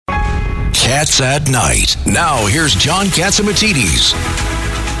Cats at Night. Now, here's John Catsimatidis.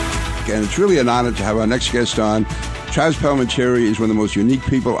 And it's really an honor to have our next guest on. Chaz Palminteri is one of the most unique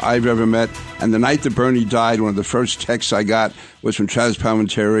people I've ever met. And the night that Bernie died, one of the first texts I got was from Chaz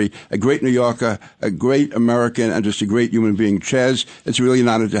Palminteri, a great New Yorker, a great American, and just a great human being. Chaz, it's really an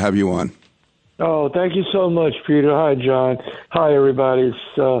honor to have you on. Oh, thank you so much, Peter. Hi, John. Hi, everybody.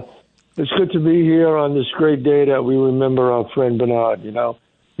 It's good to be here on this great day that we remember our friend Bernard. You know,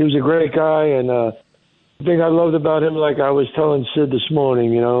 he was a great guy, and the thing I loved about him, like I was telling Sid this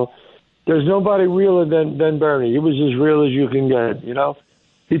morning, you know, there's nobody realer than Bernie. He was as real as you can get, you know.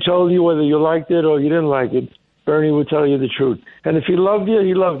 He told you whether you liked it or you didn't like it. Bernie would tell you the truth. And if he loved you,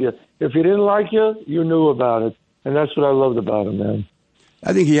 he loved you. If he didn't like you, you knew about it. And that's what I loved about him, man.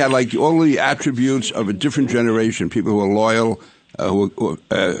 I think he had like all the attributes of a different generation, people who were loyal, who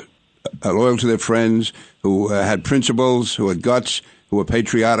were loyal to their friends, who had principles, who had guts, who were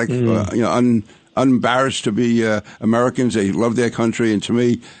patriotic, unembarrassed to be Americans. They loved their country, and to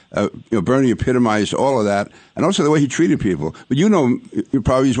me, Bernie epitomized all of that, and also the way he treated people. But you know him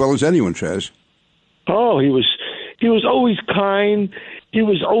probably as well as anyone, Chaz. Oh, he was always kind. He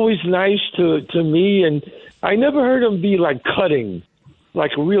was always nice to me, and I never heard him be like cutting,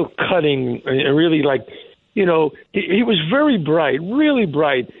 like real cutting, and really like, you know, he was very bright, really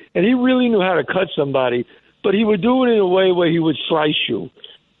bright, and he really knew how to cut somebody, but he would do it in a way where he would slice you.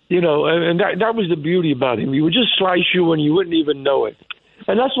 You know, and that was the beauty about him. He would just slice you and you wouldn't even know it.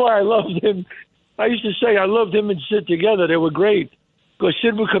 And that's why I loved him. I used to say I loved him and Sid together. They were great. Because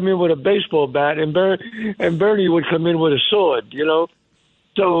Sid would come in with a baseball bat and Bernie would come in with a sword, you know.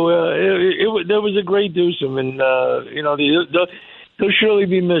 So there was a great twosome. And, you know, he'll surely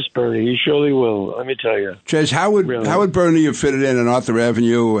be missed, Bernie. He surely will, let me tell you. Chaz, how would Bernie have fitted in on Arthur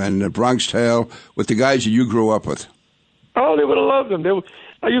Avenue and Bronx Tale with the guys that you grew up with? Oh, they would have loved him.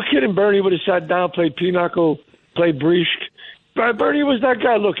 Are you kidding? Bernie would have sat down, played pinochle, played brisque. Bernie was that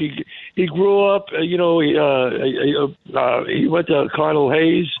guy. Look, he grew up, you know, he went to Cardinal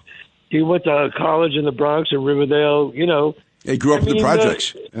Hayes. He went to college in the Bronx and Riverdale, you know. He grew up in the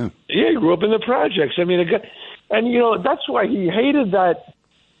projects. Yeah, he grew up in the projects. I mean, and, you know, that's why he hated that,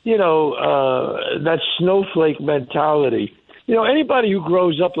 you know, that snowflake mentality. You know, anybody who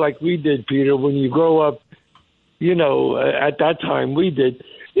grows up like we did, Peter, when you grow up, you know, at that time we did,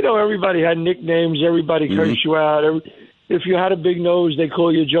 you know, everybody had nicknames. Everybody cursed you out. If you had a big nose, they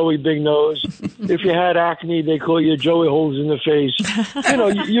call you Joey Big Nose. If you had acne, they call you Joey Holes in the Face. You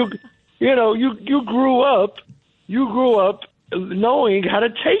know, you grew up knowing how to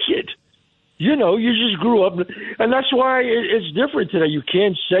take it. You know, you just grew up, and that's why it's different today. You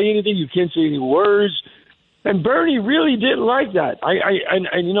can't say anything. You can't say any words. And Bernie really didn't like that.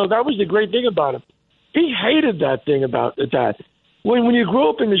 And you know, that was the great thing about him. He hated that thing about that. When you grow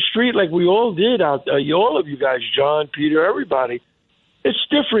up in the street like we all did out there, all of you guys, John, Peter, everybody, it's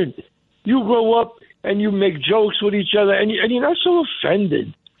different. You grow up and you make jokes with each other, and you're not so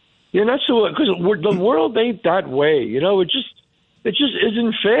offended. You're not so, because the world ain't that way. You know, it just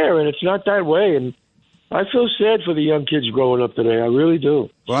isn't fair, and it's not that way. And I feel sad for the young kids growing up today. I really do.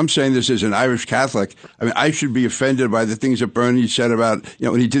 Well, I'm saying this as an Irish Catholic. I mean, I should be offended by the things that Bernie said about, you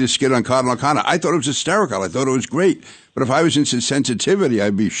know, when he did a skit on Cardinal O'Connor. I thought it was hysterical. I thought it was great. But if I was into sensitivity,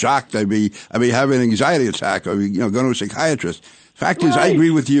 I'd be shocked. I'd be having an anxiety attack. I'd be, you know, going to a psychiatrist. Fact is, I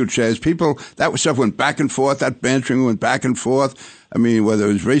agree with you, Chaz. People, that stuff went back and forth. That bantering went back and forth. I mean, whether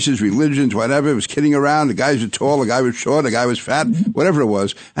it was races, religions, whatever, it was kidding around. The guys were tall, the guy was short, the guy was fat, whatever it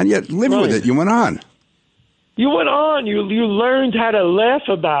was. And yet, live with it. You went on. You went on. You learned how to laugh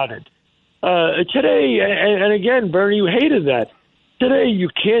about it. Today, and again, Bernie, you hated that. Today, you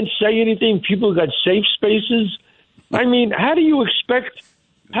can't say anything. People got safe spaces. I mean, how do you expect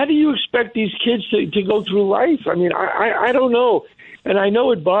these kids to go through life? I mean, I don't know. And I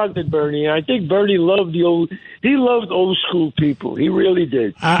know it bothered Bernie. I think Bernie loved old school people. He really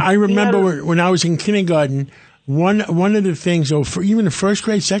did. I remember when I was in kindergarten, one of the things, or for even in first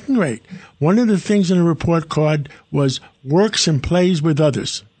grade, second grade, one of the things in the report card was works and plays with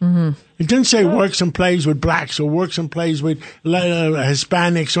others. Mm-hmm. It didn't say works and plays with blacks or works and plays with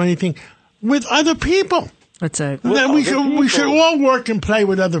Hispanics or anything. With other people. That's it. We should all work and play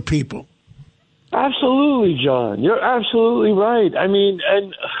with other people. Absolutely, John. You're absolutely right. I mean,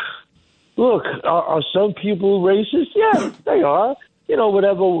 and look, are some people racist? Yeah, they are. You know,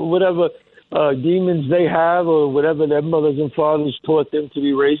 whatever demons they have or whatever their mothers and fathers taught them to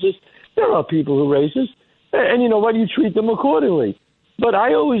be racist, there are people who are racist. And you know what? You treat them accordingly. But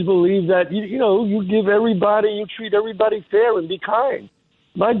I always believe that, you treat everybody fair and be kind.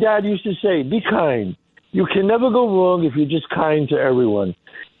 My dad used to say, be kind. You can never go wrong if you're just kind to everyone.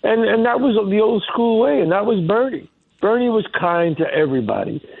 And that was the old school way, and that was Bernie. Bernie was kind to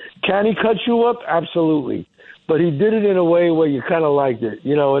everybody. Can he cut you up? Absolutely. But he did it in a way where you kind of liked it,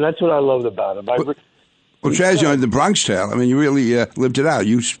 and that's what I loved about him. Well, Chaz, in the Bronx Tale, I mean, you really lived it out.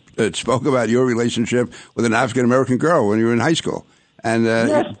 You spoke about your relationship with an African-American girl when you were in high school. And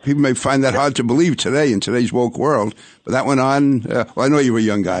yes. People may find that hard to believe today in today's woke world. But that went on, I know you were a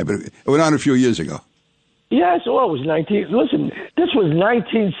young guy, but it went on a few years ago. Yes, well, it was 19. Listen, this was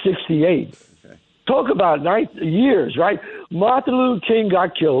 1968. Okay. Talk about years, right? Martin Luther King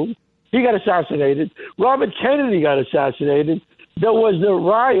got killed. He got assassinated. Robert Kennedy got assassinated. There was the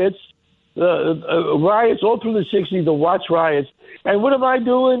riots. Riots all through the 60s, the Watts riots. And what am I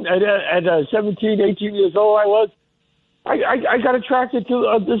doing at 17, 18 years old I got attracted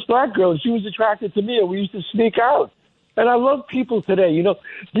to this black girl. She was attracted to me, and we used to sneak out. And I love people today. Do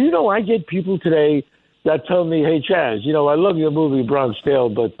you know I get people today that tell me, hey, Chaz, I love your movie Bronx Tale,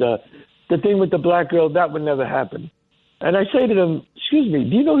 but the thing with the black girl, that would never happen. And I say to them, excuse me,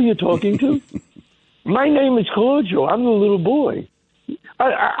 do you know who you're talking to? My name is Claudio. I'm the little boy.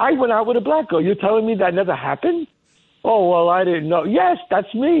 I went out with a black girl. You're telling me that never happened? Oh, well, I didn't know. Yes,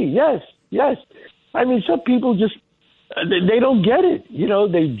 that's me. Yes. I mean, some people just, they don't get it.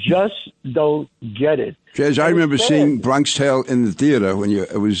 They just don't get it. Chaz, I remember seeing Bronx Tale in the theater when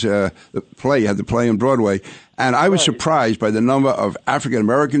it was the play, you had the play on Broadway, and I was surprised by the number of African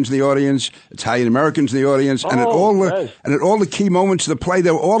Americans in the audience, Italian Americans in the audience, and at all the key moments of the play,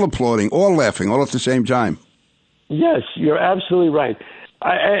 they were all applauding, all laughing, all at the same time. Yes, you're absolutely right.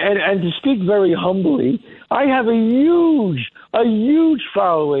 And to speak very humbly, I have a huge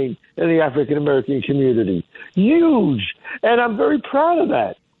following in the African American community. Huge. And I'm very proud of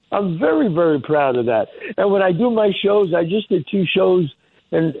that. I'm very, very proud of that. And when I do my shows, I just did 2 shows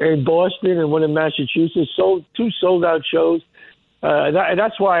in Boston and one in Massachusetts, 2 sold-out shows. And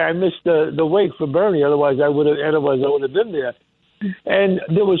that's why I missed the wake for Bernie. Otherwise, I would have been there. And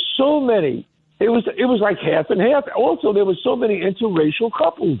there were so many. It was like half and half. Also, there were so many interracial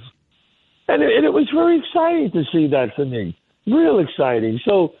couples. And it was very exciting to see that for me. Real exciting.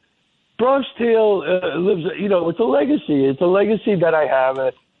 So Bronx Tale lives, it's a legacy. It's a legacy that I have,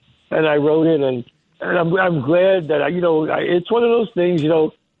 and I wrote it, and I'm glad that, it's one of those things,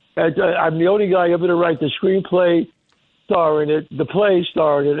 I'm the only guy ever to write the screenplay starring it, the play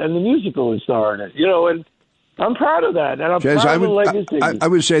starring it, and the musical is starring it, and I'm proud of that, and I'm proud of the legacy. I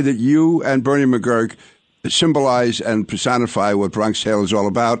would say that you and Bernie McGuirk symbolize and personify what Bronx Tale is all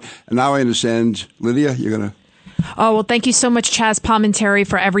about. And now I understand, Lydia, you're going to... Oh, well, thank you so much, Chaz Palminteri,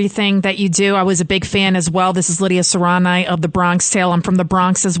 for everything that you do. I was a big fan as well. This is Lydia Serrani of The Bronx Tale. I'm from the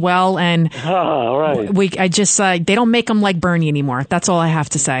Bronx as well. And all right. They don't make them like Bernie anymore. That's all I have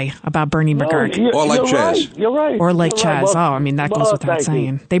to say about Bernie McGuirk. Or like Chaz. Right. You're right. Or like Chaz. Well, that goes without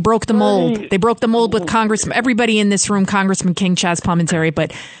saying. They broke the mold. They broke the mold with Congressman, everybody in this room, Congressman King, Chaz Palminteri,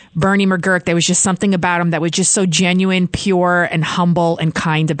 but Bernie McGuirk, there was just something about him that was just so genuine, pure, and humble and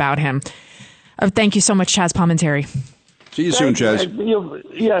kind about him. Thank you so much, Chaz Palminteri. See you soon, Chaz.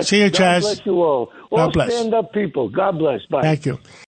 Yes. See you, Chaz. God bless you all. All stand-up people. God bless. Bye. Thank you.